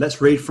Let's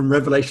read from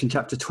Revelation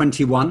chapter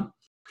 21.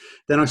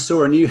 Then I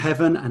saw a new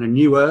heaven and a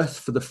new earth,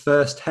 for the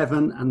first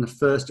heaven and the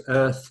first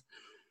earth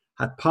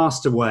had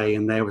passed away,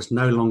 and there was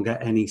no longer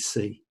any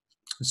sea.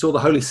 I saw the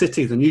holy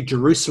city, the new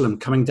Jerusalem,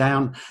 coming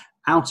down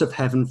out of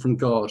heaven from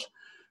God,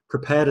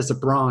 prepared as a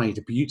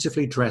bride,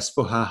 beautifully dressed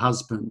for her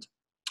husband.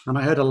 And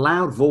I heard a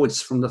loud voice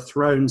from the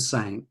throne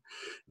saying,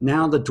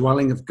 "Now the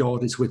dwelling of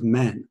God is with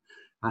men,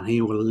 and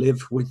he will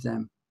live with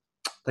them.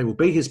 They will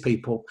be his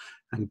people,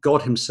 and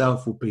God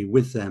himself will be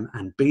with them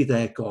and be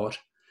their God.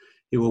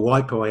 He will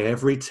wipe away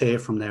every tear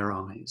from their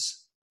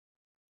eyes.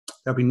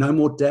 There'll be no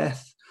more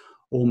death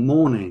or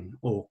mourning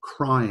or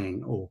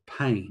crying or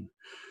pain,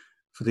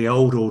 for the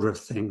old order of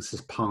things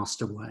has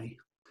passed away."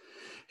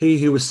 He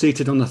who was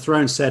seated on the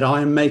throne said,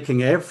 "I am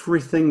making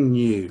everything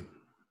new."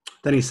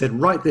 Then he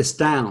said, "Write this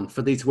down,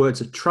 for these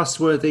words are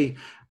trustworthy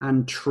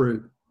and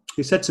true."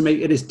 He said to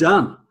me, "It is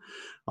done.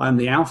 I am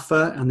the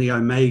Alpha and the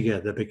Omega,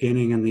 the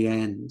beginning and the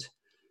end.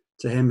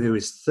 To him who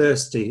is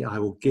thirsty, I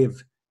will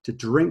give to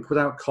drink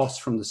without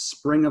cost from the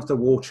spring of the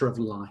water of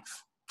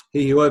life.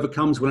 He who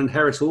overcomes will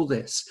inherit all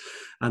this,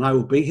 and I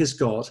will be his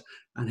God,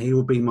 and he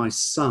will be my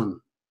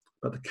son.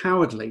 But the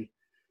cowardly,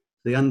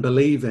 the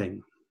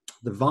unbelieving,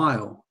 the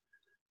vile,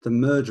 the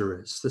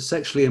murderers, the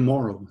sexually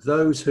immoral,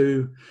 those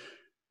who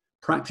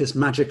practice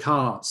magic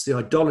arts, the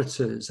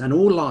idolaters, and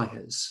all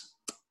liars,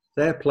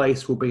 their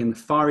place will be in the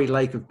fiery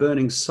lake of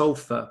burning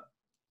sulfur.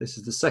 This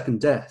is the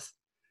second death.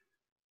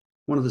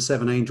 One of the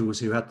seven angels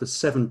who had the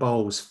seven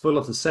bowls full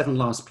of the seven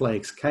last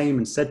plagues came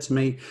and said to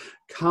me,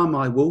 "Come,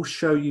 I will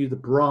show you the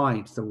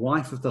bride, the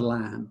wife of the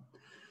Lamb."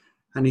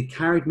 And he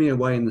carried me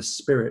away in the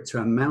spirit to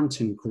a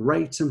mountain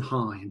great and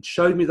high, and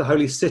showed me the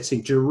holy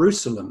city,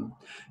 Jerusalem,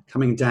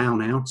 coming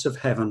down out of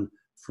heaven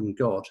from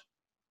God.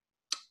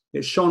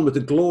 It shone with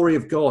the glory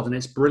of God, and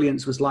its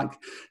brilliance was like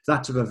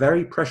that of a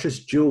very precious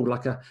jewel,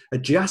 like a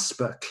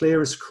jasper, clear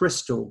as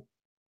crystal.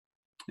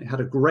 It had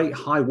a great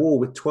high wall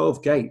with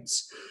 12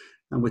 gates,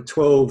 and with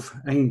 12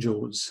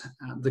 angels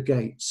at the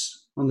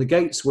gates. On the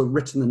gates were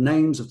written the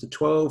names of the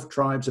 12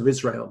 tribes of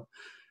Israel.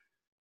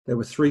 There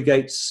were 3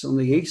 gates on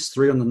the east,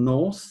 3 on the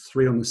north,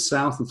 3 on the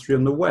south, and 3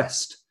 on the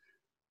west.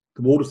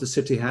 The wall of the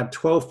city had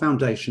 12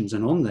 foundations,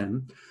 and on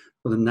them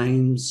were the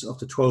names of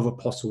the 12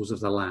 apostles of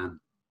the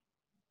Lamb.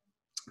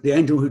 The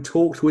angel who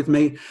talked with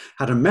me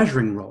had a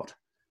measuring rod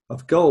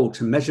of gold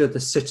to measure the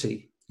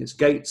city, its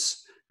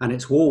gates and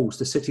its walls.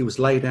 The city was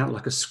laid out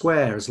like a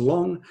square, as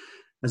long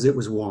as it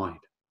was wide.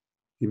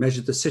 He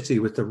measured the city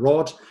with the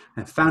rod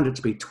and found it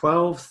to be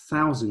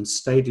 12,000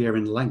 stadia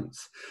in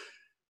length,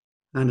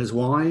 and as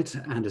wide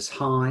and as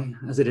high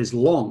as it is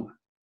long.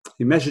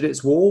 He measured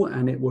its wall,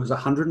 and it was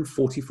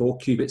 144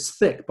 cubits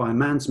thick by a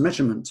man's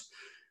measurement,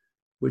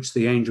 which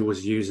the angel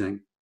was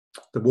using.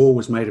 The wall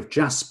was made of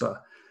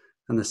jasper,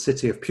 and the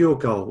city of pure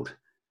gold,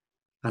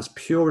 as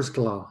pure as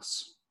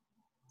glass.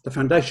 The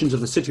foundations of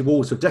the city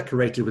walls were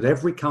decorated with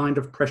every kind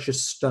of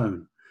precious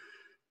stone.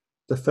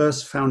 The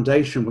first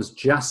foundation was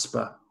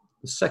jasper,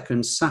 the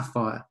second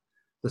sapphire,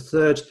 the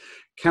third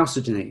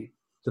chalcedony,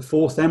 the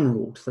fourth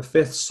emerald, the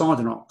fifth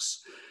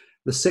sardonyx,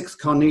 the sixth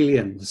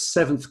carnelian, the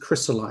seventh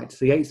chrysolite,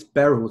 the eighth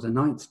beryl, the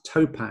ninth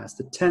topaz,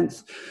 the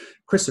 10th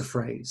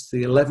chrysoprase,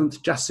 the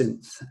 11th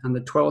jacinth, and the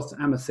 12th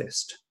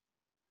amethyst.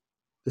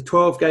 The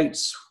 12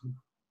 gates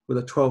were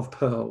the 12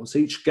 pearls,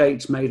 each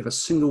gate made of a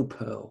single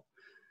pearl.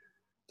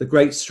 The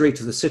great street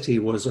of the city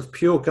was of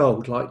pure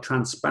gold, like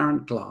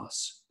transparent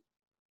glass.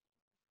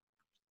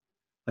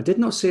 I did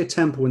not see a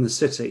temple in the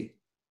city,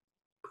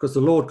 because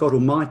the Lord God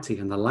Almighty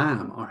and the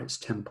Lamb are its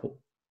temple.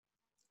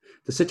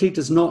 The city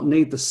does not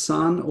need the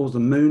sun or the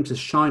moon to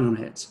shine on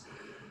it,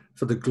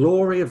 for the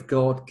glory of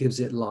God gives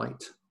it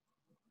light,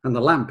 and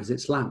the lamp is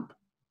its lamp.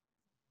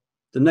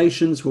 The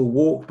nations will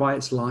walk by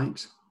its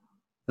light,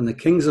 and the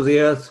kings of the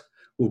earth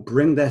will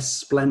bring their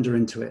splendor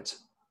into it.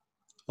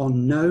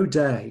 On no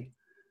day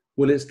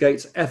will its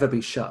gates ever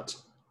be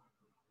shut,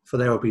 for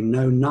there will be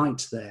no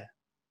night there.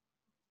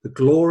 The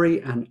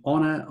glory and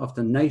honor of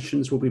the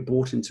nations will be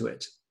brought into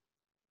it.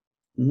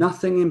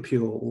 Nothing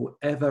impure will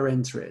ever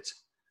enter it,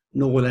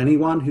 nor will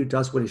anyone who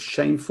does what is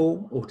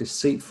shameful or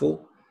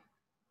deceitful,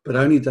 but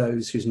only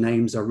those whose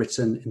names are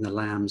written in the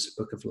Lamb's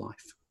book of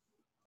life.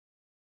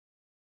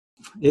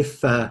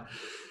 If a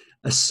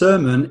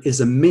sermon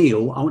is a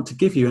meal, I want to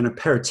give you an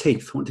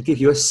aperitif. I want to give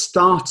you a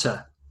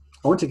starter.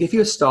 I want to give you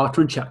a starter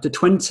in chapter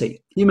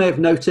 20. You may have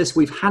noticed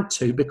we've had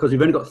to, because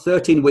we've only got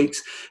 13 weeks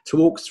to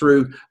walk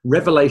through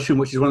Revelation,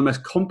 which is one of the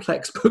most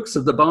complex books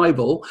of the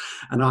Bible.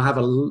 And I have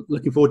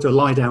looking forward to a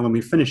lie down when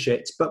we finish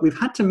it. But we've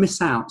had to miss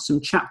out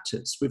some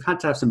chapters. We've had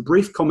to have some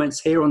brief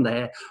comments here and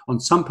there on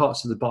some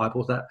parts of the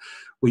Bible that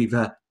we've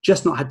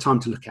just not had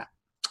time to look at.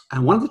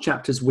 And one of the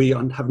chapters we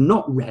have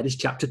not read is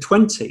chapter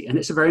 20. And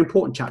it's a very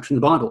important chapter in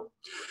the Bible.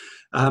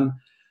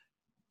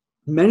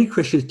 Many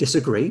Christians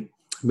disagree.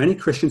 Many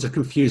Christians are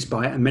confused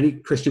by it, and many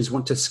Christians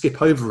want to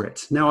skip over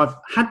it. Now, I've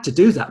had to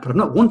do that, but I've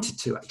not wanted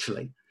to,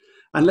 actually.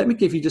 And let me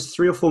give you just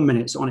 3 or 4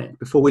 minutes on it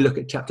before we look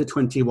at chapter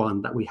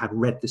 21 that we have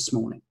read this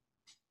morning.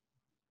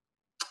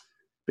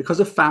 Because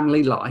of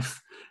family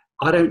life,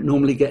 I don't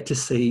normally get to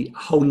see a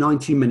whole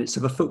 90 minutes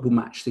of a football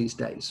match these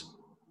days.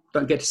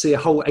 Don't get to see a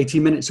whole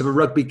 80 minutes of a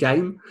rugby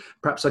game.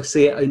 Perhaps I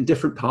see it in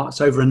different parts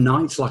over a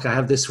night like I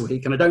have this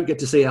week. And I don't get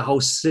to see a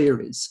whole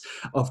series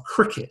of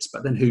cricket,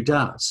 but then who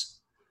does?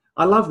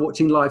 I love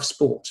watching live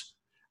sport.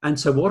 And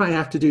so what I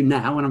have to do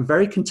now, and I'm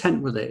very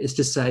content with it, is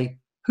to say,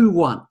 who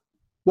won?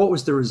 What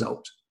was the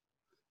result?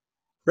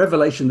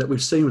 Revelation that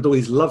we've seen with all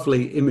these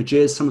lovely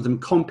images, some of them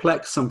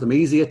complex, some of them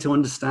easier to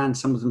understand,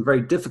 some of them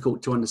very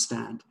difficult to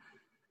understand.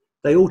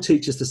 They all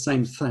teach us the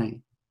same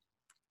thing.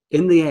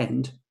 In the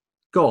end,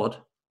 God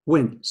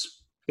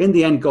wins. In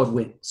the end, God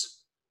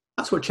wins.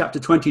 That's what chapter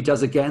 20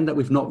 does again that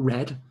we've not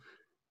read.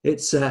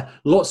 It's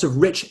lots of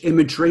rich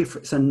imagery.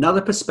 It's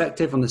another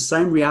perspective on the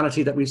same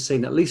reality that we've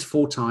seen at least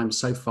 4 times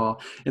so far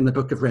in the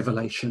book of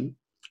Revelation.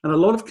 And a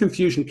lot of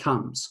confusion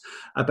comes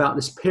about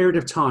this period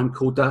of time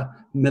called the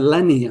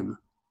millennium.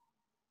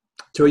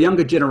 To a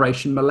younger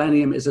generation,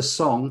 millennium is a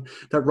song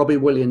that Robbie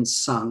Williams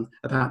sung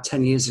about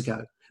 10 years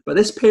ago. But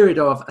this period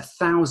of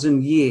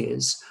 1,000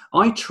 years,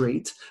 I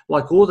treat,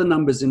 like all the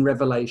numbers in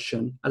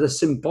Revelation, as a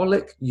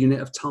symbolic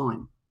unit of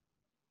time.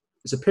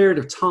 It's a period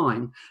of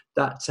time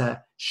that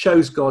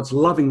shows God's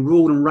loving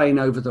rule and reign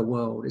over the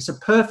world. It's a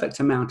perfect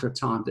amount of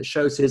time that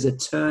shows his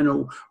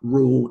eternal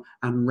rule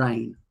and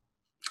reign.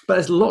 But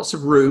there's lots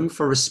of room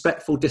for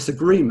respectful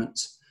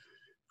disagreement.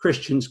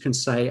 Christians can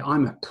say,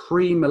 I'm a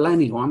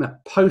pre-millennial, I'm a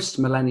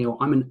post-millennial,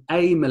 I'm an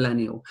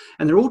amillennial.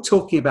 And they're all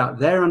talking about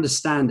their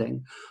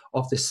understanding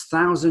of this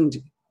 1,000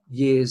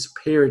 years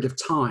period of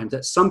time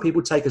that some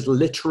people take as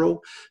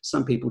literal,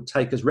 some people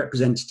take as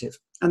representative.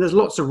 And there's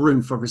lots of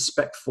room for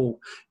respectful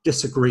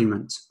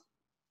disagreement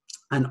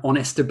and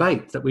honest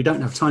debate that we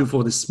don't have time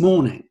for this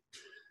morning.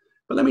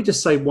 But let me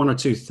just say 1 or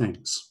 2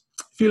 things.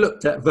 If you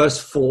looked at verse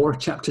 4,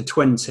 chapter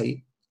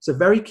 20, it's a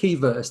very key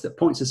verse that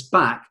points us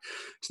back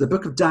to the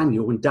book of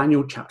Daniel. In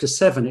Daniel chapter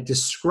 7, it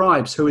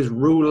describes who is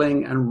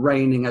ruling and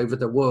reigning over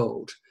the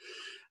world.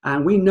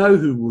 And we know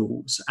who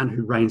rules and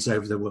who reigns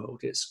over the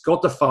world. It's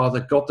God the Father,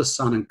 God the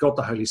Son, and God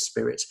the Holy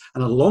Spirit.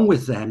 And along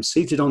with them,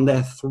 seated on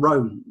their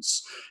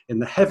thrones in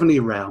the heavenly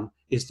realm,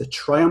 is the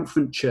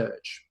triumphant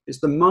church. It's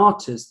the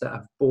martyrs that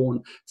have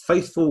borne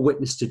faithful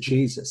witness to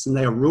Jesus, and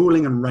they are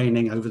ruling and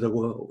reigning over the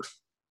world.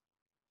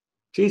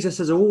 Jesus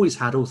has always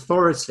had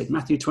authority.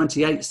 Matthew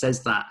 28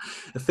 says that.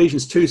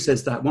 Ephesians 2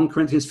 says that. 1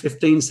 Corinthians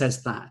 15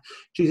 says that.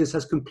 Jesus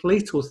has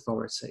complete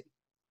authority.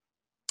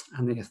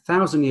 And the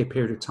 1,000-year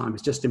period of time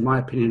is just, in my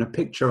opinion, a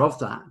picture of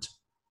that.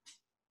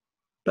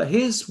 But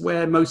here's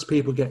where most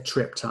people get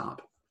tripped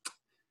up.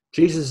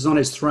 Jesus is on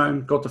his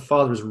throne. God the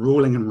Father is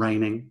ruling and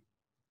reigning.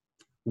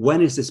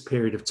 When is this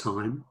period of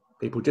time?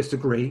 People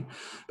disagree.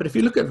 But if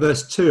you look at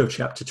verse 2 of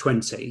chapter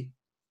 20,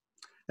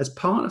 as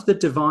part of the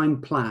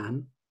divine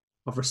plan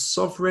of a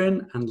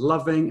sovereign and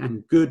loving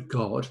and good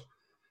God,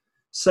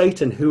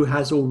 Satan, who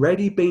has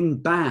already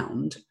been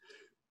bound,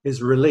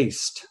 is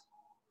released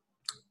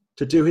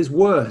to do his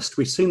worst.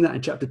 We've seen that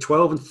in chapter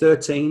 12 and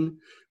 13.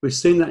 We've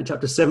seen that in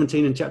chapter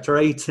 17 and chapter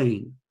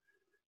 18.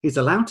 He's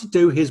allowed to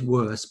do his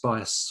worst by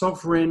a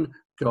sovereign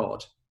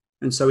God.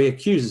 And so he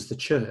accuses the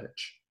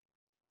church.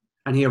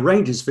 And he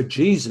arranges for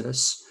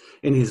Jesus,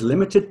 in his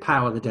limited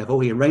power, the devil,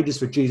 he arranges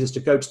for Jesus to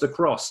go to the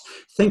cross,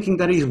 thinking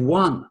that he's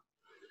won.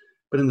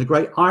 But in the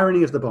great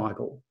irony of the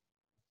Bible,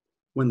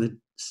 when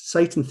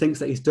Satan thinks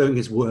that he's doing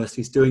his worst,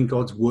 he's doing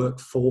God's work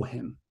for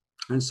him.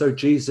 And so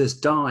Jesus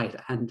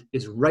died and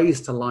is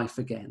raised to life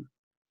again.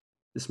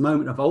 This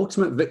moment of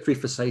ultimate victory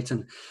for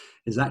Satan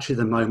is actually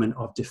the moment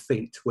of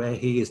defeat, where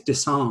he is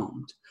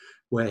disarmed,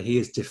 where he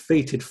is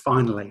defeated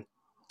finally.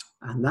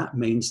 And that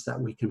means that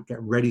we can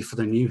get ready for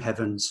the new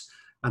heavens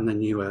and the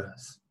new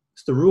earth.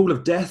 So the rule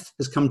of death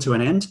has come to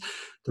an end.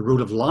 The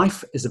rule of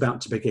life is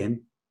about to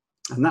begin.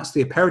 And that's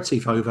the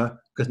aperitif over,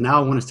 because now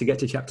I want us to get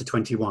to chapter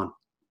 21.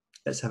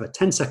 Let's have a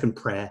 10-second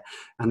prayer,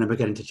 and then we'll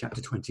get into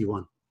chapter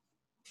 21.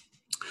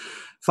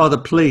 Father,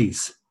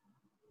 please,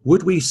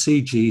 would we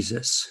see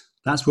Jesus?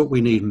 That's what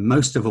we need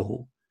most of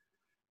all.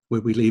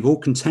 Would we leave all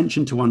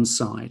contention to one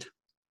side?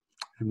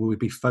 And will we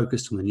be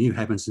focused on the new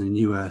heavens and the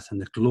new earth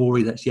and the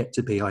glory that's yet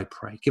to be, I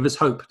pray. Give us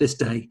hope this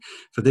day,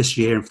 for this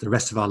year, and for the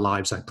rest of our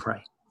lives, I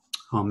pray.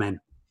 Amen.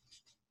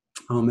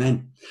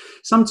 Amen.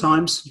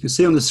 Sometimes, you can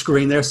see on the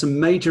screen, there are some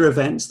major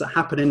events that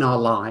happen in our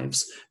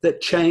lives that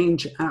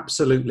change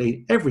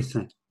absolutely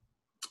everything.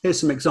 Here's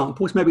some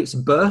examples. Maybe it's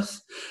a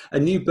birth, a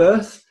new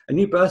birth. A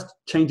new birth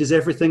changes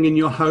everything in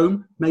your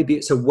home. Maybe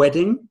it's a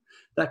wedding.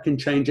 That can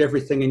change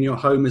everything in your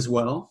home as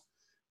well.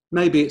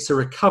 Maybe it's a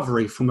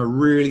recovery from a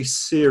really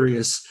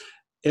serious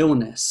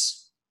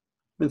illness.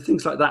 When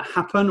things like that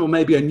happen, or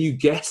maybe a new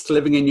guest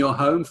living in your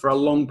home for a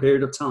long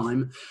period of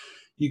time,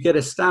 you get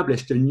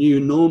established a new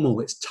normal.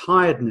 It's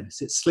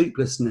tiredness, it's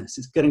sleeplessness,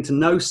 it's getting to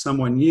know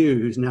someone new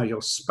who's now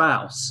your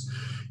spouse.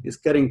 It's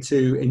getting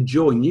to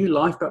enjoy new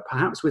life, but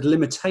perhaps with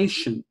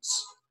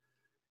limitations.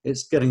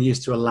 It's getting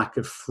used to a lack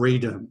of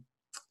freedom.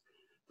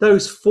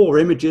 Those four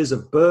images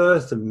of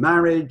birth and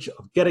marriage,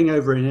 of getting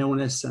over an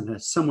illness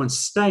and someone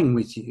staying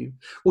with you,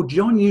 well,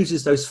 John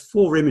uses those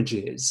four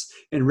images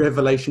in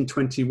Revelation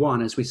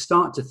 21 as we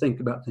start to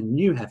think about the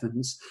new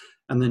heavens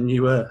and the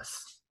new earth.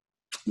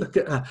 Look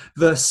at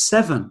verse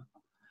 7.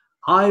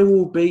 I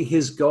will be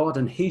his God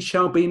and he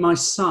shall be my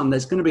son.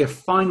 There's going to be a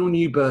final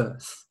new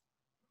birth.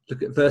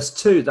 Look at verse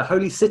 2. The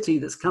holy city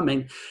that's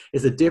coming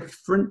is a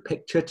different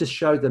picture to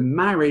show the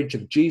marriage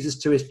of Jesus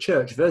to his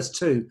church. Verse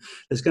 2,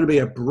 there's going to be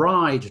a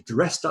bride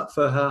dressed up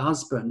for her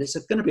husband. It's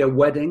going to be a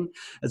wedding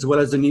as well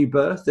as a new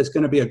birth. There's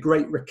going to be a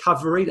great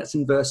recovery. That's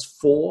in verse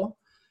 4.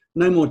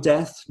 No more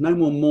death, no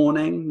more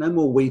mourning, no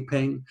more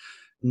weeping,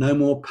 no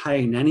more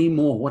pain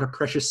anymore. What a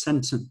precious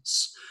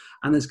sentence.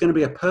 And there's going to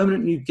be a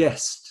permanent new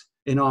guest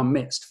in our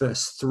midst.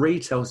 Verse 3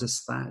 tells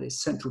us that.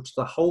 It's central to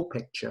the whole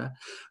picture.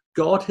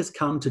 God has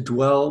come to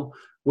dwell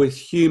with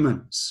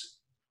humans.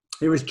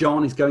 Here is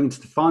John. He's going into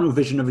the final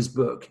vision of his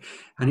book.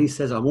 And he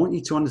says, I want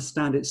you to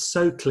understand it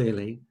so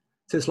clearly.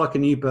 So it's like a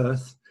new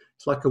birth.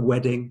 It's like a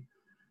wedding.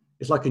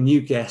 It's like a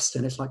new guest.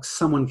 And it's like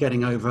someone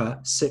getting over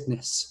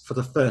sickness for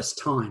the first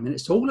time. And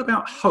it's all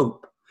about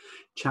hope.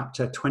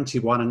 Chapter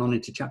 21 and on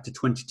into chapter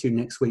 22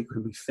 next week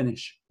when we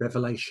finish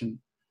Revelation.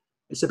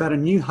 It's about a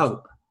new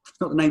hope. It's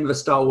not the name of a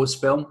Star Wars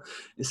film.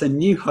 It's a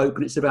new hope.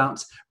 And it's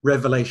about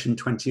Revelation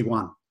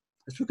 21.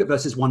 Let's look at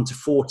verses 1 to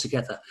 4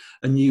 together.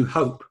 A new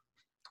hope.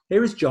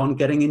 Here is John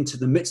getting into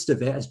the midst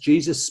of it as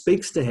Jesus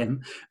speaks to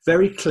him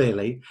very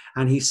clearly.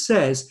 And he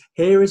says,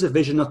 here is a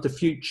vision of the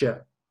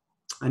future.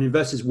 And in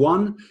verses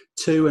 1,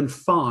 2 and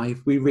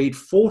 5, we read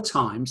 4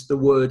 times the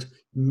word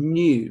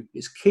new.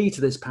 It's key to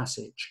this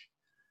passage.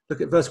 Look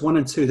at verse 1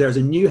 and 2. There is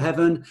a new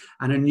heaven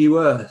and a new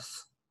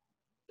earth.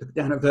 Look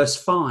down at verse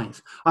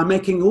 5. I'm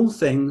making all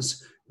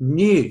things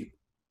new.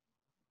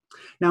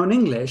 Now, in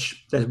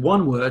English, there's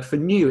one word for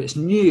new. It's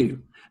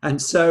new.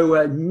 And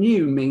so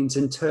new means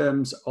in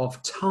terms of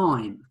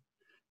time.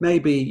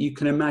 Maybe you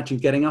can imagine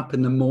getting up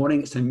in the morning.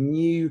 It's a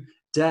new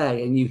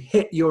day and you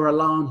hit your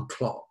alarm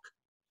clock.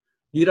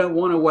 You don't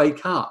want to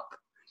wake up.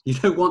 You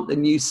don't want the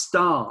new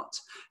start.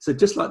 So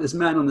just like this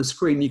man on the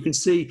screen, you can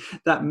see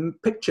that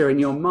picture in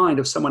your mind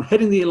of someone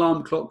hitting the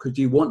alarm clock because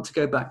you want to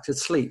go back to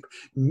sleep.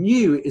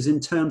 New is in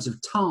terms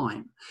of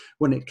time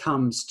when it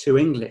comes to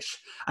English.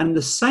 And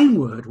the same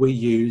word we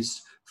use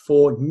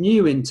for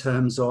new in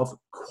terms of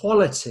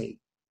quality.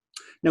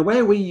 Now,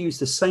 where we use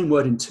the same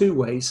word in 2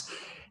 ways,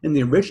 in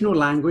the original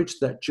language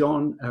that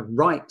John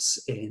writes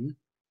in,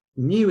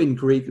 new in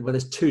Greek, well,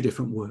 there's 2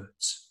 different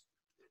words.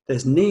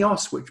 There's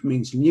neos, which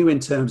means new in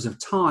terms of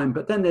time,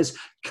 but then there's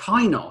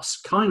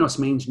kainos. Kainos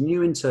means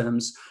new in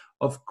terms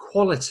of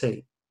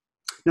quality.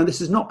 Now,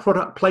 this is not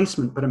product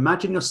placement, but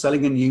imagine you're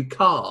selling a new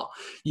car.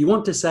 You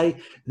want to say,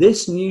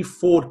 this new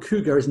Ford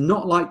Kuga is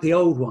not like the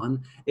old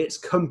one. It's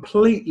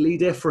completely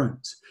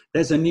different.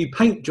 There's a new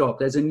paint job.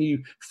 There's a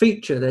new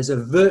feature. There's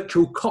a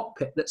virtual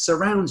cockpit that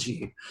surrounds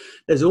you.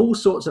 There's all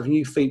sorts of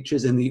new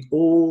features in the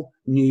all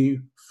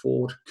new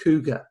Ford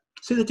Kuga.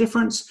 See the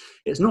difference?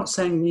 It's not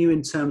saying new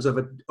in terms of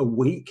a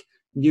week,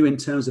 new in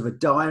terms of a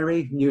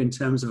diary, new in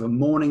terms of a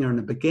morning or in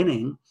a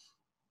beginning.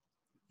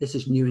 This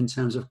is new in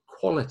terms of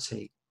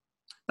quality.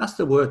 That's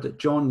the word that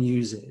John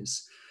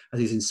uses as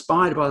he's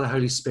inspired by the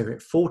Holy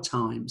Spirit 4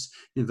 times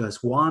in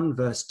verse 1,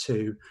 verse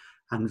 2,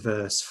 and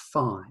verse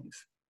 5.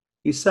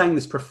 He's saying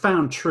this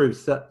profound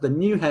truth that the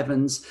new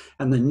heavens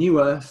and the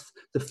new earth,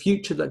 the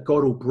future that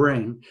God will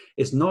bring,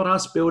 is not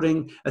us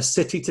building a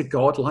city to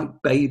God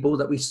like Babel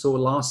that we saw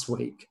last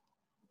week.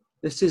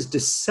 This is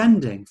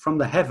descending from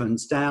the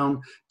heavens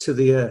down to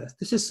the earth.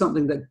 This is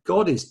something that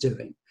God is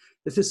doing.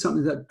 This is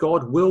something that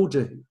God will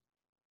do.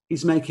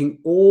 He's making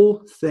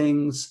all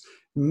things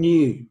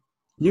new.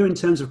 New in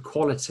terms of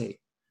quality,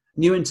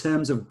 new in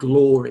terms of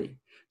glory,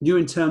 new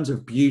in terms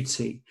of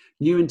beauty,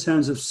 new in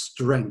terms of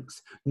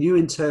strength, new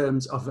in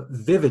terms of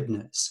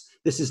vividness.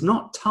 This is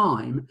not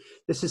time.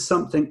 This is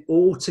something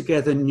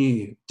altogether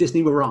new.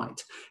 Disney were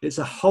right. It's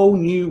a whole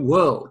new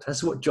world.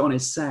 That's what John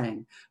is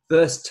saying.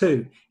 Verse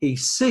 2, he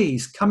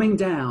sees coming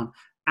down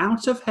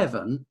out of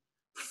heaven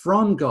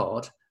from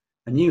God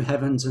a new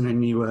heavens and a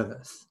new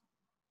earth.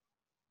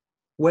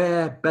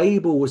 Where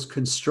Babel was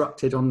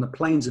constructed on the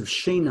plains of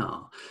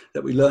Shinar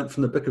that we learned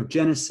from the book of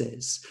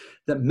Genesis,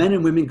 that men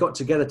and women got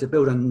together to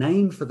build a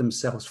name for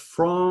themselves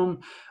from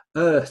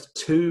earth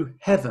to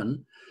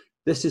heaven.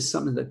 This is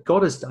something that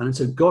God has done. And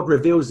so God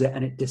reveals it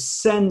and it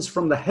descends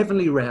from the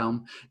heavenly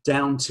realm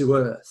down to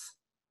earth.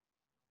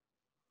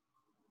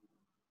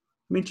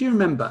 I mean, do you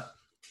remember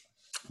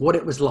what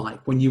it was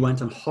like when you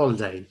went on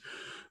holiday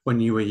when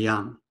you were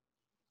young?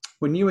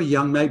 When you were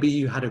young, maybe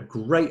you had a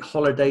great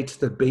holiday to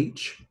the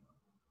beach.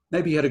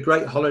 Maybe you had a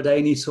great holiday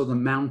and you saw the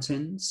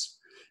mountains.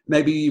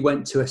 Maybe you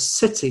went to a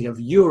city of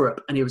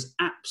Europe and it was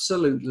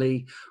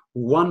absolutely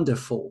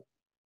wonderful.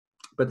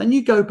 But then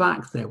you go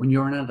back there when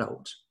you're an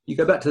adult. You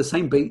go back to the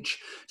same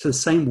beach, to the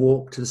same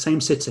walk, to the same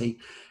city,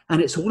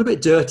 and it's all a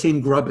bit dirty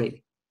and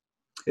grubby.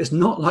 It's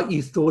not like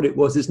you thought it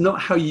was. It's not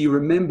how you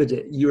remembered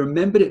it. You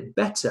remembered it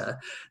better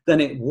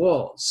than it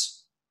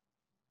was.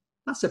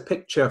 That's a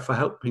picture for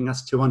helping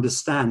us to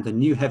understand the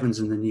new heavens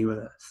and the new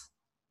earth.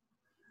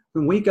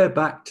 When we go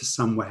back to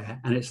somewhere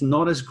and it's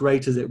not as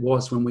great as it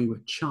was when we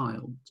were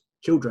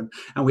children,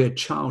 and we had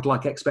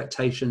childlike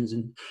expectations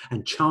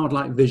and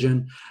childlike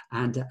vision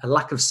and a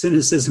lack of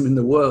cynicism in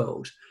the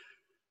world,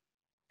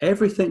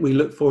 everything we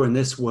look for in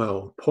this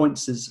world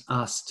points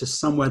us to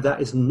somewhere that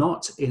is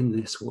not in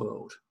this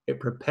world. It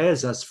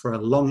prepares us for a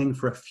longing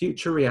for a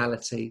future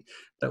reality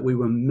that we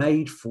were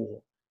made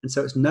for. And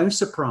so it's no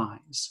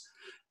surprise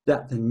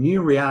that the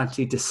new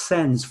reality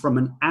descends from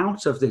an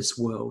out of this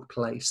world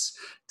place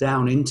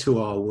down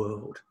into our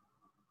world.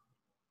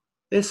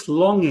 This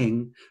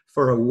longing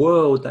for a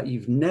world that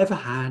you've never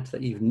had,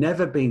 that you've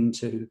never been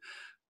to,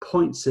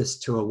 points us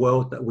to a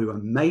world that we were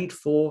made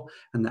for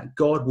and that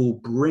God will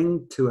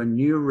bring to a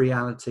new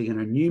reality and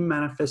a new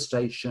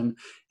manifestation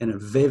in a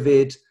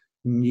vivid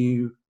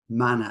new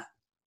manner.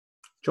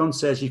 John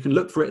says you can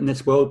look for it in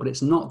this world, but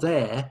it's not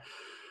there.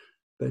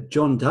 But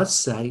John does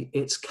say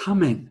it's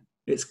coming.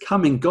 It's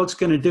coming. God's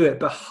going to do it.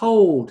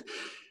 Behold,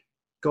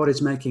 God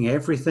is making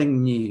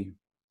everything new.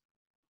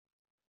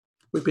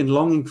 We've been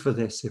longing for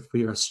this if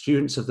we are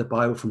students of the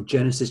Bible from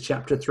Genesis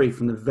chapter 3,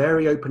 from the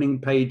very opening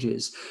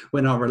pages,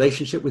 when our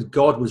relationship with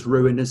God was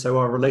ruined, and so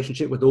our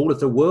relationship with all of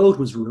the world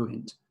was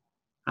ruined.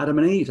 Adam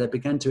and Eve, they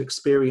began to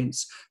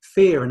experience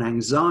fear and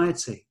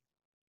anxiety.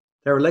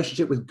 Their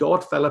relationship with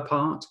God fell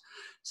apart,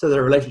 so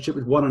their relationship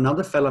with one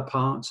another fell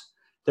apart.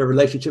 Their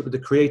relationship with the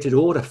created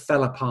order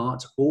fell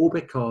apart, all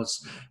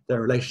because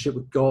their relationship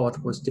with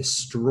God was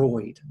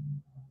destroyed.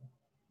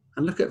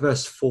 And look at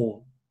verse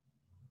 4.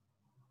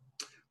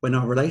 When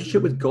our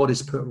relationship with God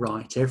is put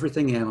right,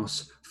 everything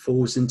else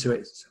falls into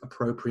its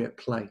appropriate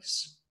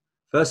place.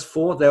 Verse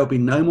 4, there will be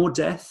no more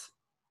death.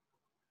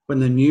 When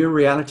the new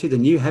reality, the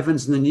new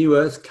heavens and the new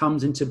earth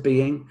comes into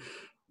being,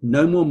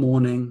 no more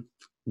mourning,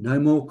 no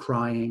more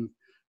crying,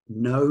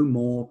 no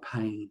more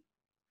pain.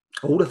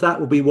 All of that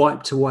will be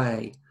wiped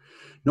away,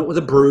 not with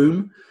a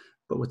broom,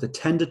 but with the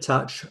tender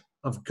touch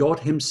of God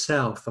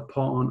himself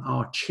upon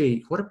our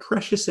cheek. What a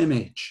precious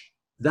image.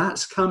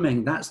 That's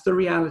coming. That's the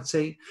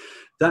reality.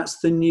 That's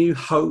the new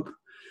hope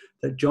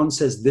that John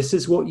says this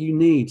is what you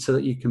need so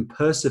that you can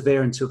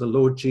persevere until the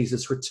Lord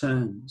Jesus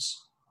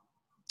returns.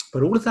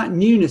 But all of that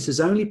newness is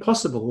only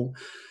possible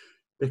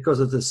because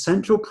of the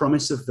central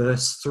promise of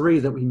verse 3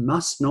 that we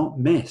must not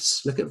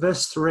miss. Look at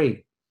verse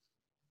 3.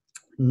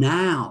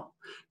 Now,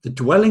 the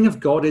dwelling of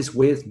God is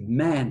with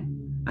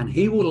men, and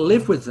he will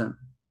live with them.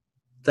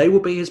 They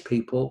will be his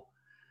people,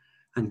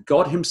 and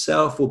God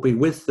himself will be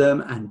with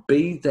them and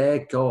be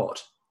their God.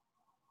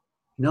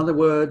 In other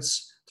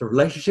words, the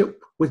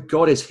relationship with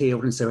God is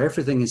healed, and so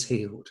everything is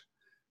healed.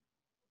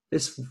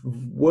 This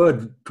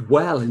word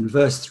dwell in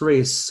verse 3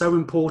 is so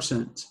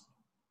important.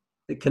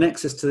 It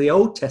connects us to the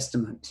Old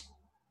Testament.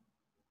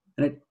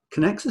 And it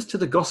connects us to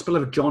the Gospel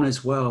of John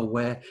as well,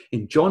 where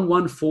in John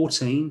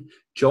 1:14,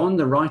 John,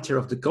 the writer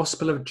of the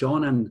Gospel of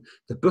John and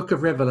the book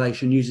of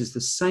Revelation, uses the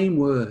same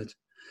word.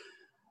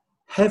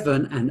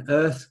 Heaven and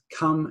earth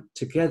come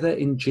together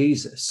in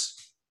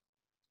Jesus.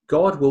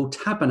 God will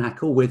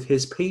tabernacle with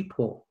his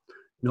people,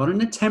 not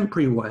in a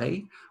temporary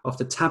way of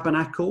the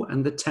tabernacle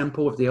and the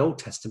temple of the Old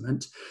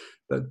Testament,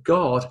 but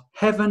God,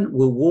 heaven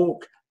will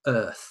walk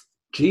earth.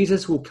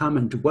 Jesus will come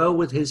and dwell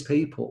with his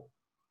people.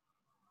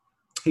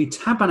 He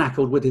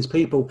tabernacled with his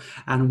people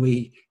and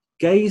we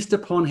gazed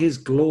upon his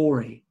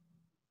glory.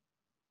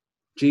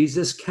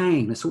 Jesus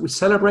came. That's what we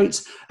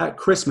celebrate at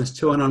Christmas,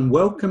 to an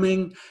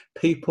unwelcoming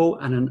people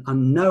and an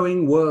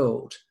unknowing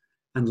world.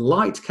 And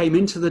light came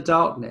into the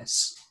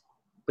darkness.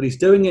 But he's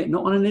doing it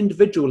not on an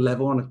individual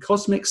level, on a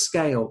cosmic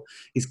scale.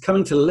 He's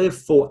coming to live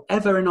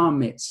forever in our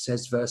midst,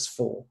 says verse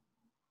 4.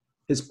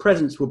 His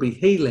presence will be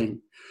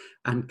healing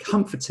and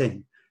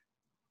comforting.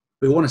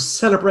 We want to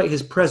celebrate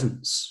his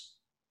presence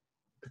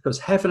because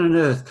heaven and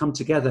earth come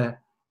together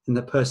in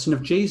the person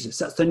of Jesus.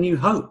 That's the new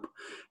hope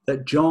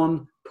that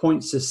John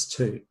points us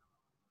to.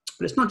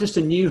 But it's not just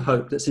a new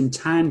hope that's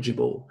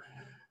intangible.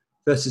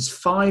 Verses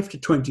 5 to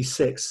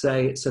 26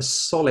 say it's a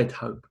solid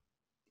hope.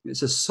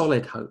 It's a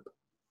solid hope.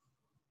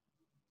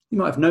 You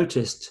might have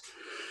noticed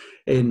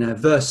in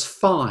verse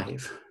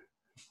 5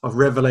 of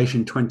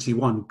Revelation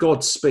 21,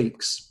 God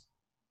speaks.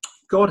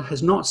 God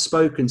has not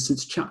spoken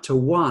since chapter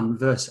 1,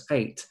 verse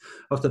 8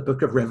 of the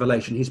book of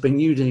Revelation. He's been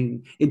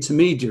using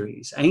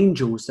intermediaries,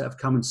 angels that have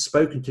come and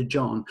spoken to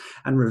John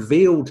and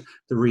revealed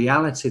the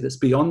reality that's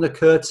beyond the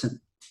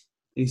curtain.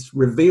 He's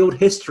revealed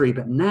history,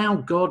 but now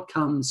God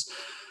comes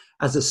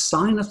as a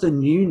sign of the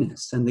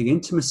newness and the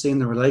intimacy in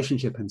the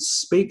relationship and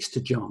speaks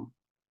to John.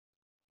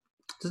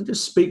 Doesn't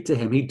just speak to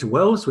him, he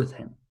dwells with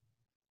him.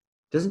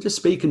 Doesn't just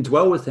speak and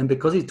dwell with him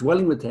because he's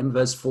dwelling with him.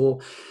 Verse 4,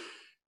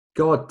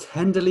 God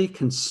tenderly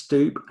can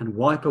stoop and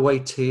wipe away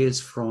tears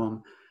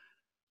from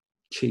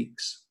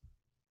cheeks.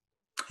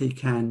 He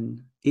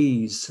can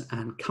ease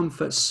and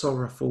comfort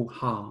sorrowful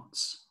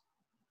hearts.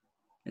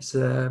 It's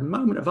a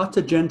moment of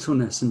utter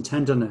gentleness and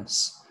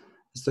tenderness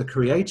as the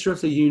creator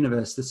of the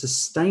universe, the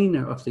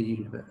sustainer of the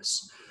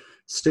universe,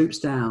 stoops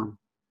down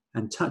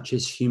and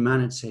touches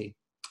humanity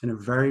in a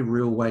very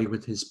real way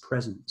with his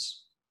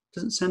presence. He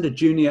doesn't send a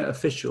junior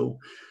official.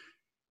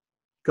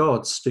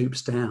 God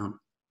stoops down.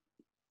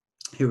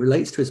 He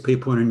relates to his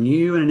people in a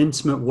new and an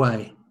intimate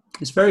way.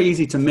 It's very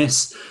easy to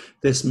miss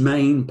this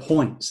main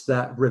point,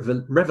 that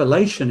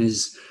Revelation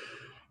is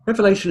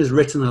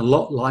written a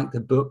lot like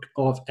the book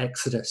of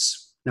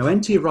Exodus. Now,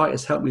 N.T. Wright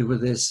has helped me with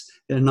this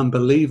in an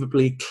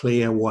unbelievably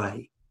clear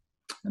way.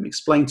 Let me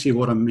explain to you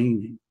what I'm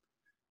meaning.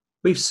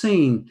 We've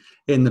seen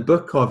in the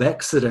book of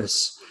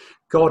Exodus,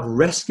 God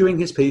rescuing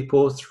his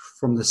people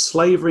from the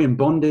slavery and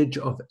bondage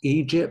of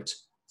Egypt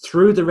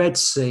through the Red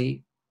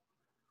Sea.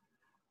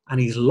 And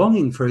he's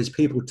longing for his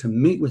people to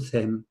meet with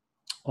him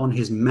on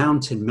his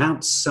mountain,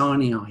 Mount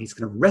Sinai. He's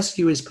going to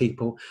rescue his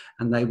people,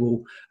 and they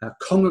will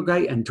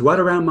congregate and dwell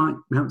around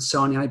Mount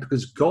Sinai,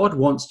 because God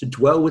wants to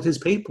dwell with his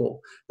people.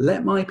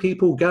 Let my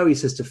people go, he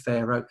says to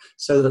Pharaoh,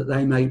 so that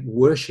they may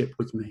worship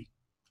with me.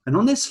 And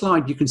on this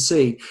slide, you can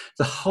see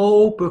the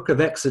whole book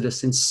of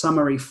Exodus in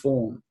summary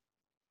form.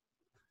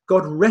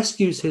 God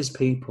rescues his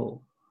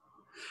people,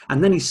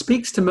 and then he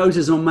speaks to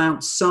Moses on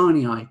Mount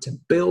Sinai to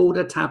build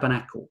a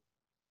tabernacle.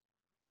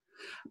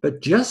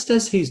 But just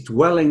as he's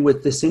dwelling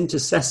with this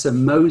intercessor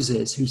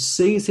Moses, who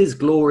sees his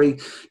glory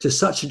to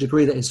such a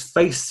degree that his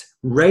face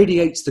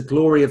radiates the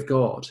glory of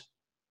God,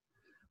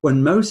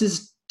 when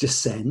Moses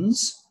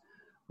descends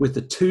with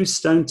the 2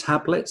 stone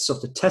tablets of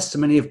the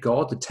testimony of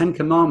God, the 10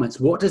 Commandments,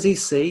 what does he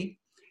see?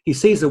 He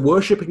sees a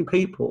worshipping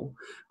people,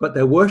 but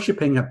they're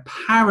worshipping a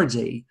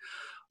parody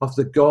of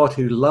the God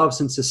who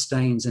loves and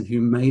sustains and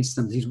who made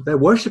them. They're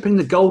worshipping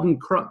the golden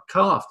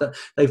calf that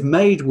they've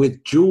made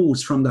with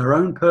jewels from their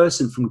own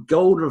person, from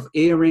gold of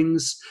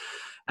earrings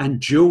and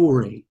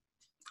jewelry.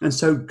 And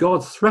so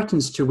God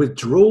threatens to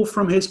withdraw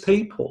from his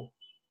people.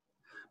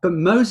 But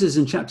Moses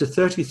in chapter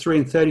 33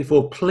 and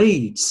 34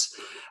 pleads,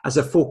 as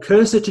a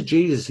forecursor to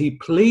Jesus, he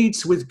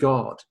pleads with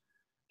God.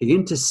 He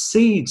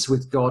intercedes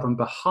with God on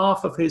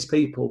behalf of his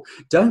people.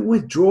 Don't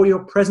withdraw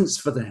your presence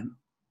for them.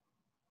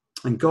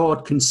 And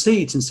God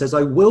concedes and says,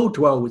 I will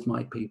dwell with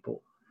my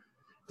people.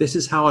 This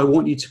is how I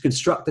want you to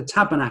construct the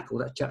tabernacle.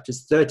 That's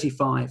chapters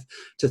 35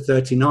 to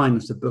 39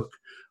 of the book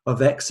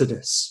of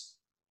Exodus.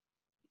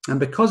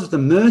 And because of the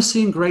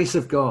mercy and grace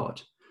of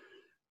God,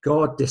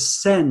 God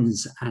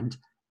descends and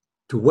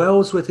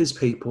dwells with his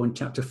people in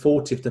chapter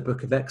 40 of the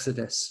book of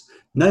Exodus.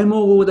 No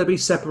more will there be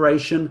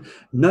separation.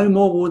 No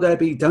more will there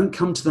be, don't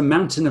come to the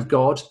mountain of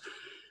God.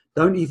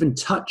 Don't even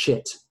touch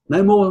it.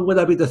 No more will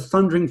there be the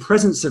thundering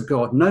presence of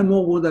God. No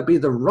more will there be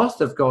the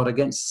wrath of God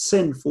against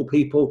sinful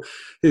people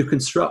who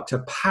construct a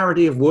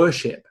parody of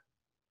worship.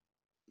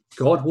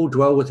 God will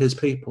dwell with his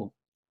people.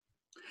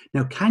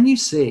 Now, can you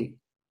see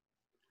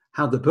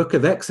how the book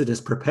of Exodus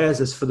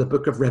prepares us for the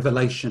book of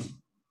Revelation?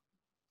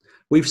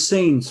 We've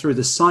seen through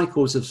the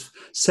cycles of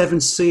 7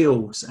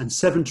 seals and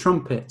 7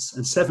 trumpets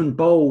and 7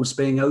 bowls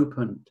being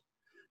opened,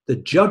 the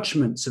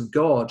judgments of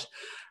God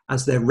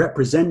as they're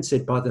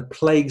represented by the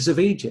plagues of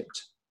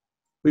Egypt.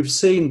 We've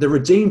seen the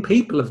redeemed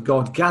people of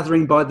God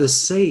gathering by the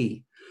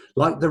sea,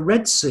 like the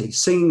Red Sea,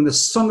 singing the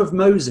song of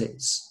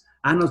Moses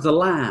and of the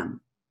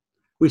Lamb.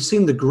 We've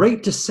seen the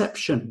great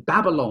deception,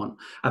 Babylon,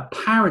 a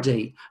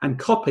parody and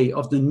copy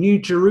of the New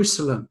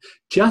Jerusalem,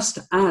 just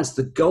as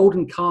the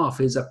golden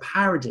calf is a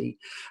parody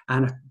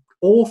and an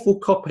awful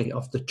copy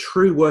of the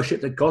true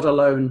worship that God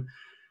alone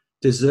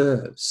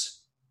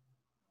deserves.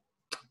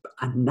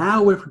 And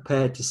now we're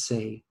prepared to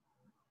see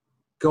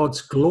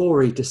God's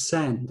glory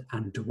descend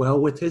and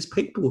dwell with his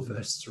people,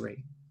 verse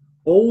 3.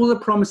 All the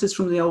promises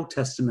from the Old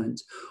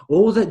Testament,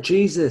 all that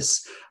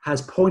Jesus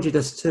has pointed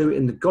us to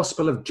in the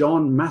Gospel of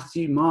John,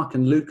 Matthew, Mark,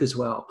 and Luke as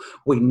well.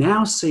 We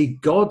now see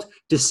God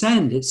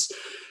descend. It's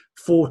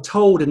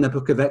foretold in the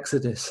book of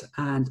Exodus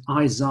and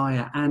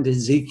Isaiah and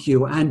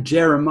Ezekiel and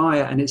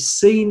Jeremiah, and it's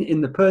seen in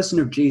the person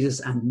of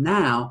Jesus. And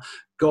now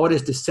God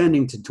is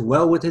descending to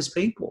dwell with his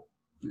people.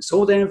 It's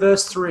all there in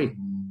verse 3.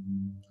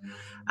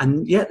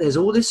 And yet there's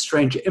all this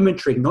strange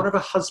imagery, not of a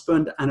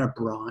husband and a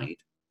bride,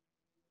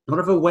 not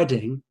of a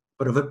wedding,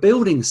 but of a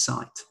building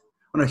site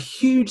on a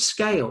huge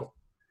scale.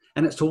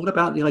 And it's all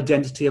about the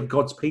identity of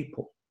God's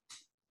people.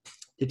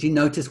 Did you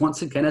notice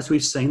once again, as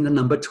we've seen, the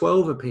number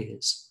 12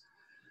 appears?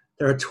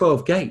 There are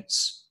 12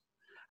 gates.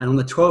 And on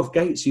the 12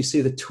 gates, you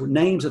see the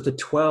names of the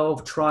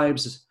 12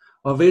 tribes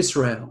of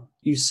Israel.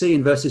 You see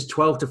in verses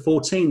 12 to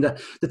 14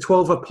 that the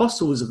 12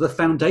 apostles are the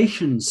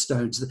foundation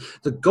stones.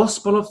 The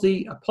gospel of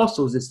the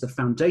apostles is the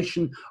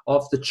foundation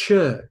of the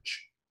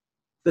church.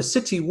 The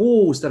city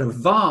walls that are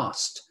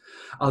vast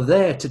are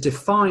there to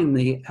define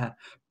the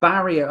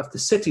barrier of the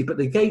city, but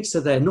the gates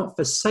are there not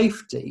for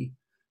safety.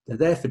 They're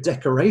there for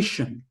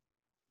decoration.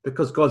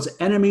 Because God's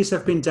enemies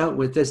have been dealt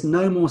with, there's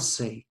no more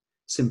sea,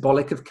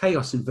 symbolic of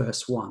chaos in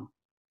verse 1.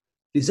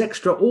 These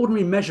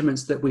extraordinary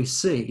measurements that we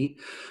see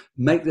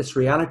make this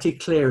reality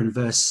clear in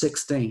verse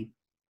 16.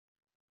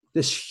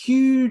 This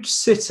huge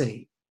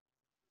city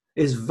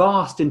is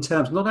vast in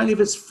terms not only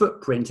of its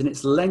footprint and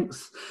its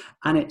length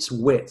and its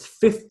width,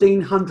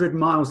 1,500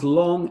 miles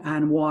long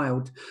and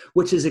wide,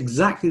 which is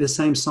exactly the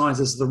same size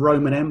as the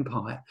Roman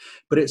Empire,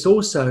 but it's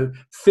also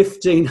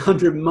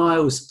 1,500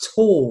 miles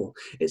tall.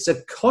 It's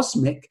a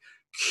cosmic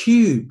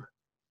cube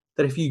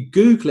that if you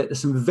Google it,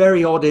 there's some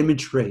very odd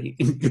imagery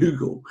in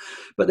Google,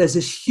 but there's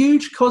this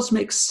huge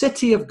cosmic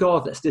city of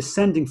God that's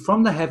descending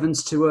from the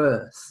heavens to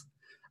earth.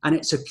 And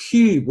it's a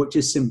cube, which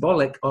is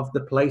symbolic of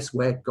the place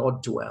where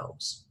God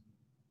dwells.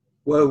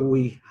 Well,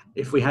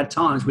 if we had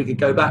times, we could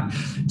go back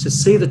to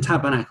see the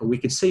tabernacle. We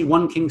could see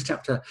 1 Kings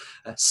chapter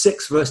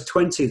 6, verse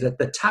 20, that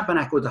the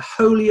tabernacle, the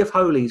Holy of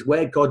Holies,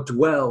 where God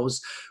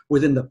dwells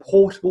within the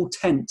portable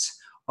tent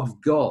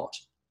of God.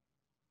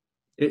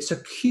 It's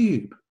a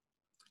cube.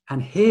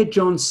 And here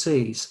John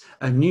sees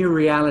a new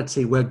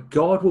reality where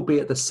God will be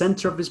at the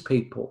center of his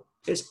people.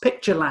 It's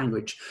picture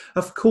language.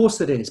 Of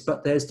course it is.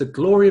 But there's the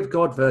glory of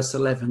God, verse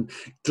 11,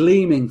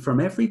 gleaming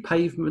from every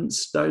pavement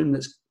stone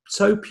that's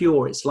so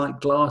pure it's like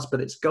glass, but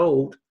it's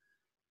gold.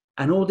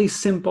 And all these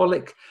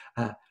symbolic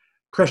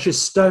precious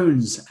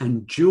stones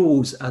and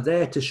jewels are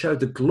there to show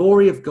the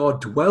glory of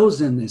God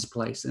dwells in this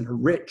place in a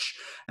rich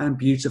and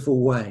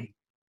beautiful way.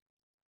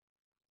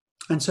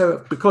 And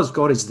so because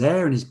God is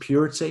there in his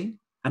purity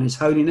and his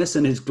holiness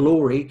and his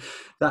glory,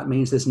 that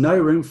means there's no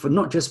room for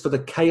not just for the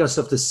chaos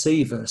of the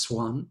sea, verse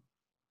 1,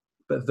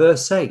 but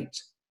verse 8.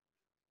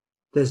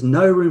 There's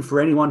no room for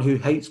anyone who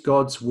hates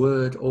God's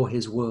word or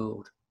his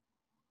world.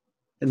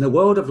 In the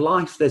world of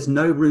life, there's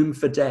no room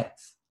for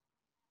death.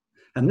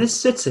 And this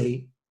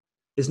city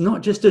is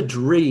not just a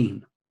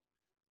dream.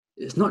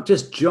 It's not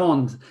just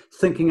John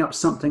thinking up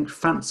something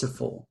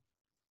fanciful.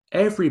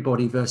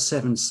 Everybody, verse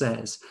 7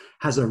 says,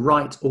 has a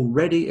right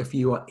already. If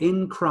you are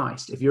in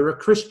Christ, if you're a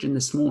Christian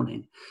this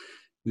morning,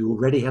 you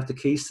already have the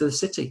keys to the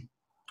city.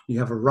 You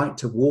have a right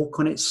to walk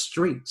on its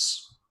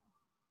streets.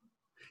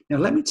 Now,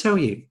 let me tell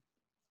you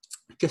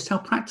just how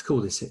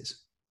practical this is.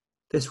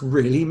 This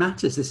really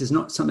matters. This is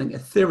not something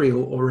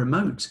ethereal or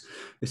remote.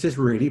 This is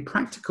really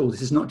practical.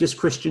 This is not just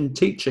Christian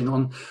teaching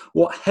on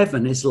what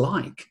heaven is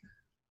like.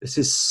 This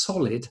is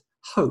solid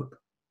hope.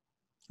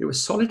 It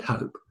was solid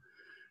hope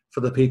for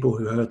the people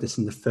who heard this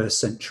in the first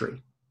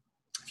century.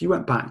 If you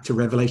went back to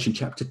Revelation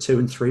chapter 2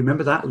 and 3,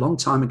 remember that a long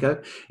time ago?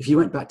 If you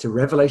went back to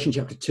Revelation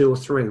chapter 2 or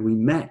 3, we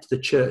met the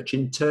church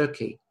in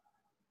Turkey,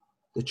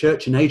 the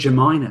church in Asia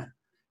Minor,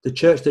 the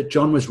church that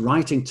John was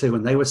writing to,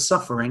 and they were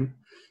suffering,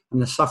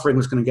 and the suffering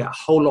was going to get a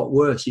whole lot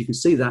worse. You can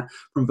see that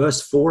from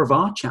verse 4 of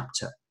our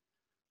chapter.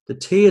 The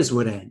tears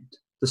would end.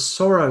 The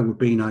sorrow would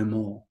be no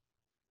more.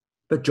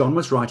 But John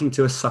was writing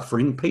to a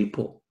suffering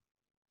people.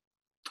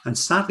 And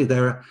sadly, they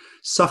were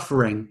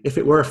suffering. If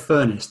it were a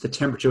furnace, the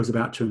temperature was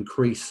about to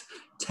increase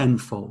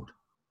tenfold.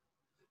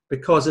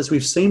 Because as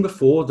we've seen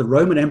before, the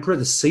Roman emperor,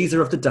 the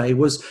Caesar of the day,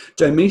 was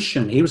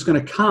Domitian. He was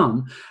going to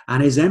come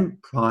and his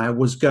empire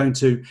was going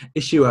to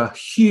issue a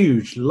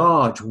huge,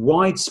 large,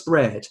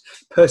 widespread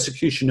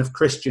persecution of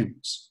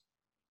Christians.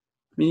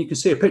 I mean, you can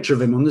see a picture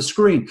of him on the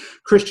screen.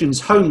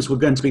 Christians' homes were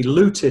going to be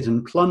looted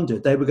and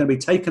plundered. They were going to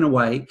be taken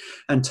away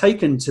and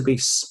taken to be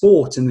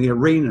sport in the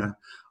arena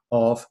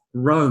of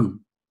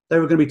Rome. They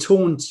were going to be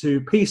torn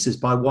to pieces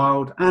by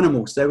wild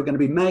animals. They were going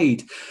to be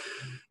made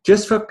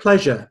just for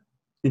pleasure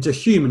into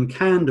human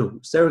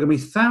candles. There were going to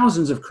be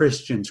thousands of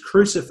Christians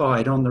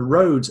crucified on the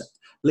roads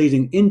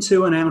leading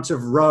into and out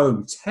of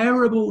Rome.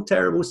 Terrible,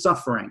 terrible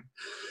suffering.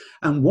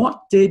 And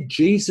what did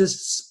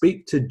Jesus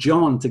speak to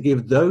John to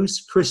give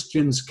those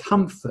Christians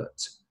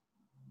comfort?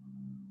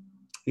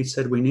 He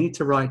said, we need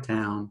to write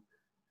down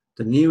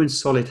the new and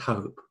solid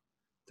hope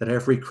that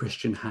every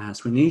Christian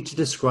has. We need to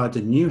describe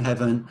the new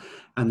heaven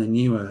and the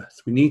new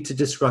earth. We need to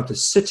describe the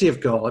city of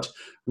God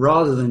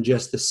rather than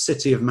just the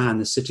city of man,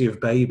 the city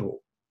of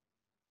Babel.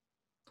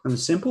 And the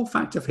simple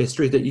fact of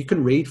history that you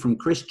can read from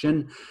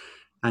Christian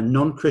and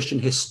non-Christian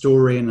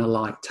historian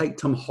alike, take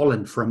Tom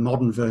Holland for a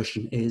modern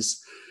version,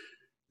 is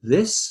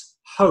this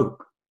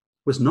hope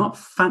was not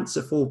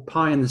fanciful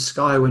pie in the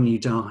sky when you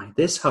die.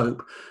 This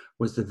hope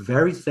was the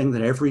very thing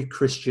that every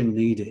Christian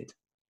needed.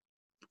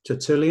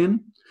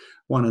 Tertullian,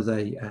 one of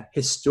the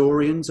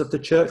historians of the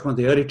church, one of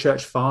the early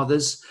church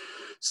fathers,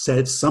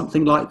 said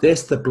something like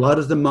this: the blood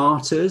of the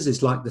martyrs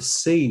is like the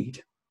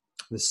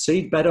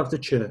seedbed of the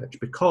church,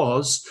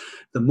 because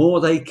the more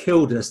they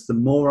killed us, the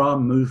more our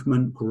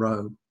movement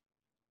grew.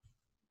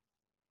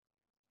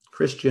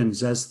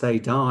 Christians, as they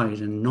died,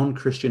 and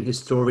non-Christian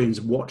historians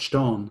watched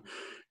on,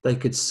 they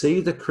could see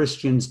the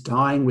Christians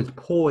dying with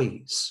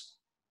poise,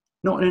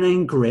 not in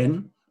an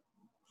grin,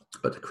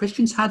 but the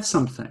Christians had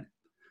something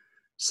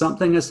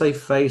as they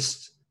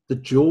faced the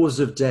jaws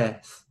of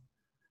death.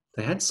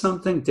 They had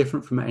something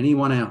different from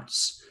anyone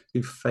else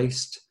who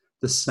faced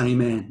the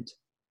same end.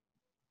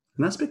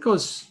 And that's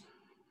because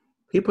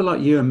people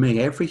like you and me,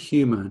 every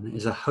human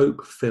is a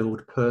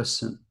hope-filled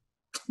person.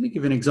 Let me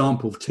give you an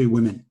example of two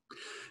women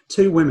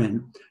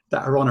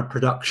that are on a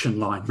production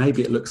line.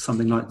 Maybe it looks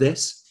something like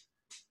this.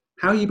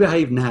 How you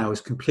behave now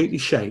is completely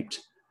shaped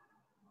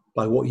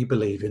by what you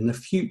believe in the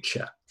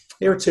future.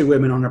 Here are two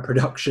women on a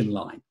production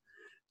line.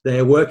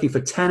 They're working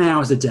for 10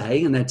 hours a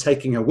day, and they're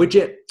taking a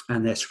widget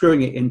and they're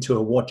screwing it into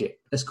a wadget.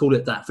 Let's call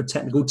it that for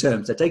technical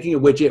terms. They're taking a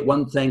widget,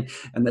 one thing,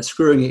 and they're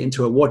screwing it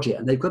into a wadget.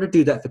 And they've got to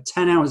do that for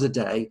 10 hours a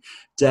day,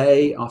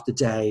 day after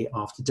day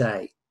after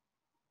day.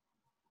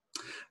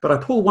 But I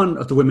pull one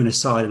of the women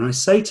aside and I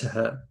say to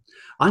her,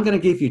 I'm going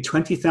to give you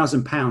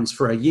 £20,000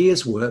 for a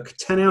year's work,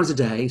 10 hours a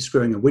day,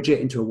 screwing a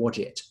widget into a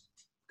wadget.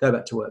 Go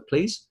back to work,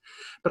 please.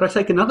 But I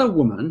take another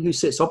woman who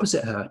sits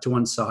opposite her to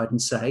one side and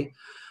say,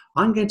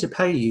 I'm going to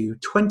pay you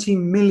 £20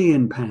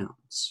 million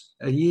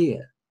a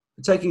year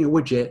for taking a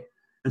widget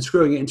and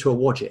screwing it into a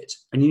wadget,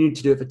 and you need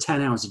to do it for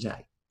 10 hours a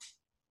day.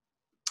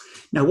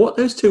 Now, what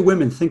those two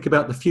women think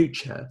about the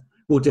future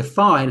will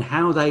define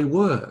how they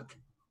work.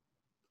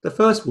 The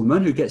first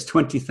woman, who gets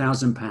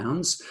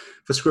 £20,000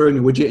 for screwing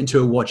a widget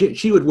into a wadget,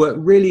 she would work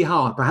really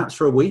hard, perhaps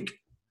for a week,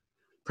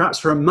 perhaps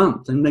for a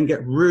month, and then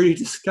get really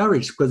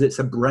discouraged because it's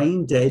a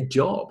brain-dead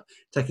job,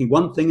 taking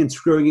one thing and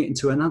screwing it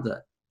into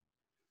another.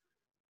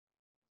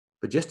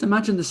 But just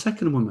imagine the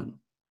second woman,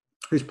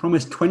 who's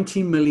promised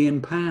 £20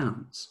 million.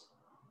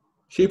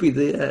 She'd be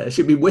there.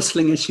 She'd be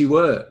whistling as she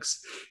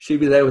works. She'd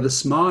be there with a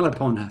smile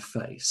upon her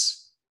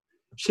face.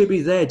 She'd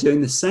be there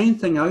doing the same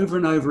thing over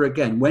and over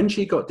again. When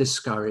she got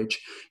discouraged,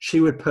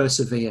 she would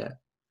persevere.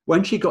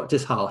 When she got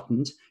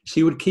disheartened,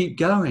 she would keep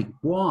going.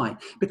 Why?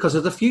 Because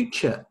of the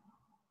future.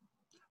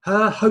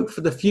 Her hope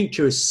for the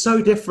future is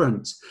so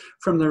different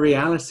from the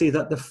reality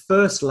that the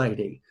First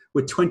Lady,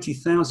 with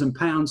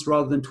 £20,000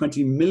 rather than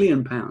 £20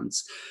 million,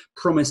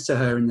 promised to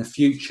her in the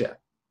future.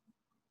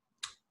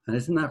 And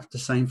isn't that the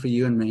same for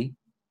you and me?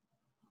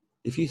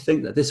 If you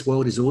think that this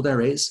world is all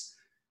there is,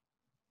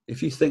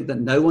 if you think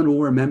that no one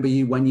will remember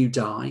you when you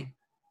die,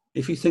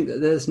 if you think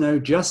that there's no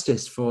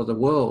justice for the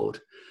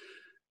world,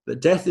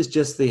 that death is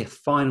just the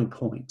final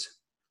point,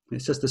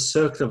 it's just the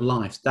circle of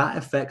life, that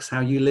affects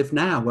how you live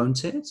now,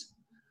 won't it?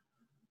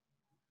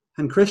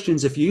 And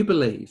Christians, if you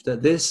believe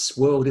that this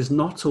world is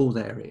not all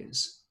there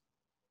is,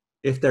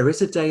 if there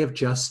is a day of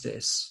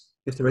justice,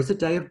 if there is a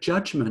day of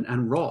judgment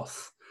and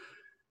wrath,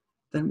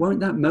 then won't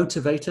that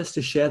motivate us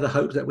to share the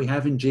hope that we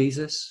have in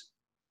Jesus?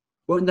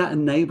 Won't that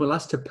enable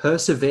us to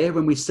persevere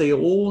when we see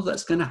all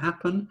that's going to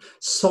happen?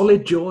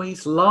 Solid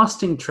joys,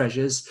 lasting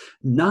treasures,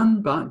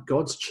 none but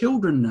God's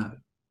children know.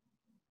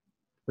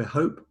 We're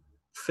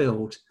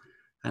hope-filled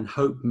and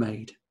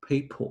hope-made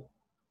people.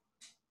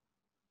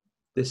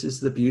 This is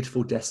the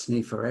beautiful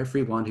destiny for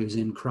everyone who's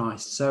in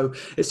Christ. So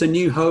it's a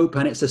new hope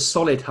and it's a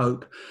solid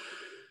hope.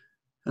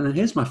 And then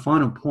here's my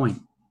final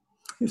point.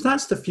 If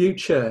that's the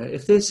future,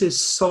 if this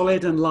is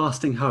solid and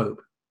lasting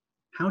hope,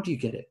 how do you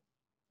get it?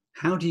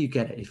 How do you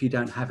get it if you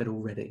don't have it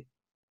already?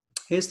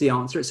 Here's the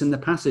answer. It's in the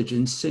passage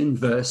in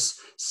verse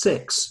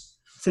 6.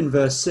 It's in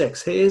verse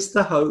 6. Here's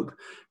the hope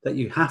that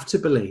you have to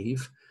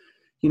believe.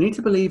 You need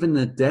to believe in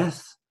the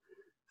death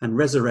and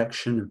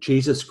resurrection of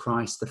Jesus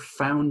Christ, the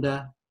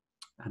founder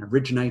and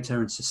originator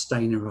and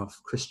sustainer of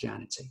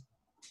Christianity.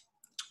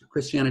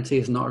 Christianity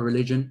is not a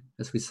religion,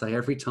 as we say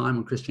every time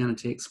on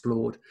Christianity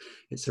Explored.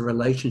 It's a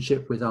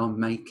relationship with our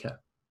Maker.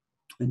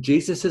 And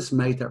Jesus has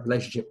made that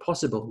relationship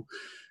possible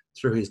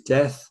through his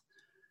death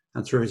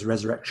and through his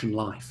resurrection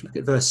life. Look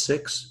at verse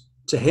 6.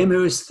 To him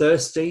who is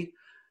thirsty,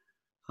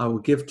 I will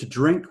give to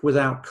drink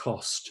without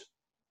cost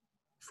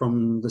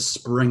from the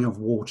spring of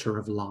water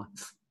of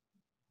life.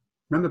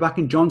 Remember back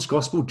in John's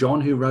Gospel,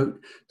 John who wrote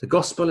the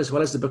Gospel as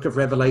well as the book of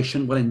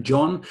Revelation. Well, in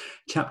John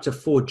chapter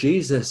 4,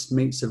 Jesus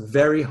meets a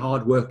very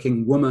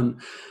hard-working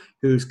woman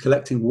who's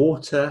collecting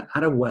water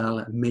at a well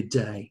at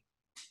midday.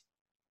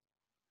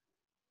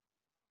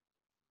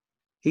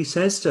 He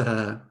says to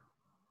her,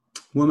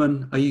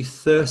 "Woman, are you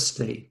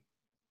thirsty?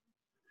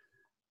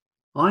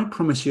 I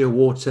promise you a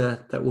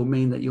water that will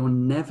mean that you'll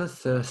never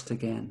thirst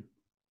again."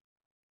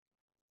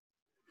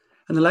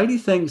 And the lady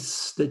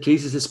thinks that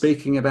Jesus is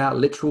speaking about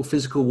literal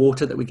physical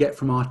water that we get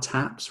from our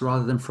taps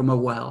rather than from a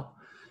well.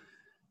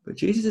 But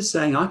Jesus is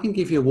saying, I can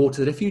give you a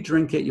water that if you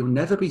drink it, you'll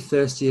never be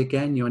thirsty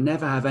again. You'll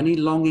never have any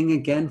longing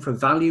again for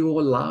value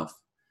or love.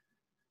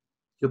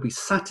 You'll be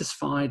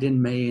satisfied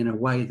in me in a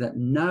way that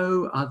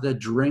no other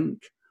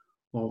drink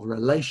or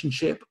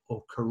relationship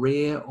or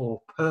career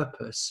or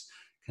purpose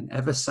can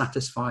ever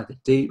satisfy the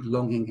deep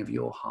longing of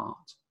your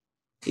heart.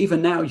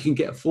 Even now you can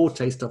get a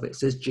foretaste of it,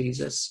 says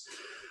Jesus.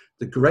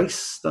 The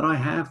grace that I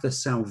have, the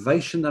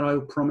salvation that I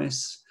will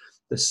promise,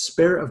 the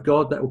Spirit of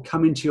God that will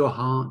come into your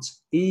heart,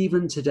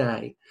 even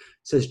today,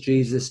 says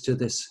Jesus to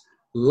this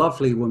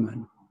lovely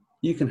woman,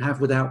 you can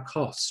have without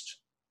cost.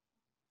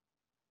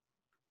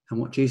 And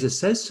what Jesus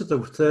says to the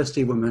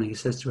thirsty woman, he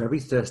says to every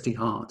thirsty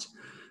heart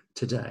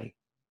today.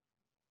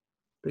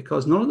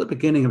 Because not at the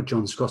beginning of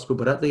John's Gospel,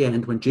 but at the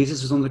end, when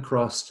Jesus was on the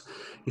cross,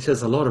 he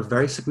says a lot of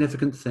very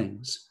significant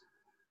things.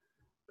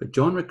 But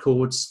John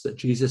records that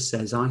Jesus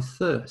says, I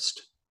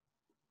thirst.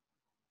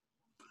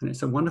 And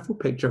it's a wonderful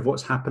picture of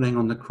what's happening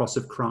on the cross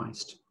of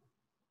Christ.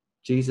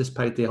 Jesus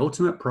paid the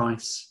ultimate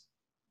price,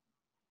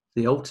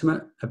 the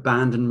ultimate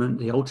abandonment,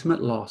 the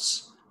ultimate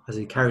loss, as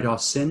he carried our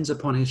sins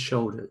upon his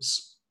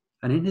shoulders.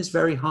 And in his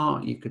very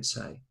heart, you could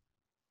say,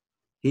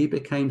 he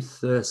became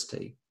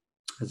thirsty.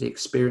 as he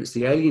experienced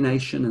the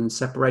alienation and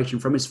separation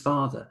from his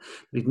Father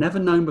that he'd never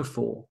known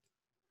before,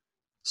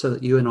 so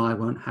that you and I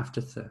won't have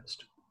to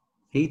thirst.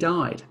 He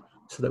died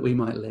so that we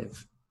might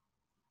live.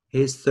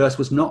 His thirst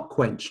was not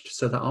quenched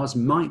so that ours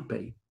might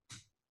be.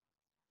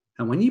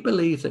 And when you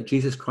believe that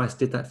Jesus Christ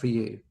did that for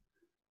you,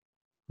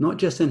 not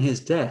just in his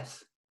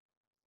death,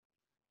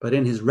 but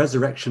in his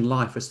resurrection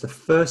life as the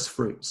first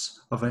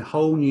fruits of a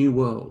whole new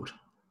world,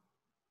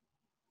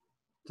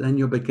 then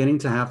you're beginning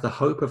to have the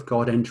hope of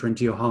God enter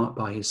into your heart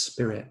by his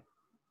Spirit.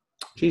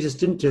 Jesus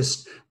didn't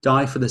just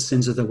die for the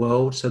sins of the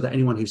world so that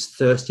anyone who's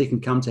thirsty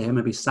can come to him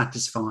and be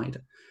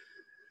satisfied.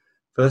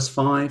 Verse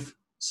 5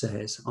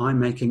 says, I'm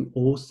making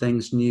all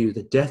things new.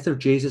 The death of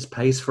Jesus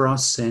pays for our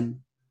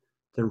sin.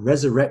 The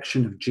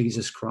resurrection of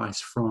Jesus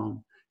Christ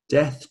from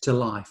death to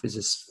life is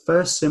his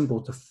first symbol,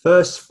 the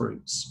first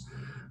fruits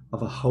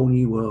of a whole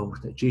new world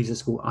that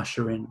Jesus will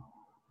usher in.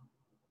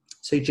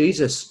 See,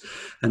 Jesus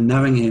and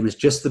knowing him is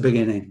just the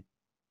beginning.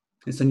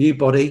 It's a new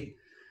body.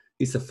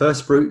 He's the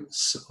first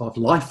fruits of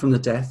life from the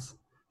death.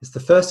 It's the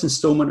first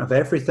installment of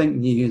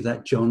everything new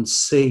that John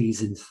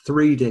sees in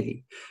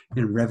 3D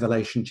in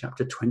Revelation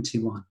chapter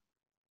 21.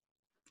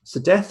 It's the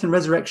death and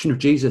resurrection of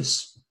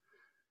Jesus.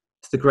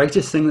 It's the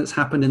greatest thing that's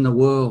happened in the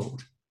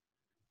world.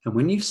 And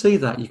when you see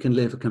that, you can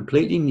live a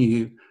completely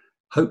new,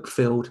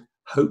 hope-filled,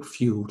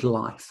 hope-fueled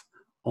life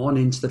on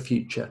into the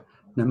future,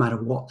 no matter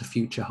what the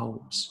future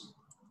holds.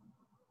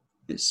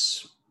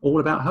 It's all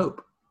about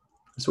hope.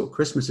 That's what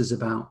Christmas is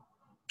about.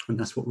 And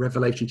that's what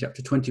Revelation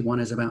chapter 21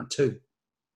 is about too.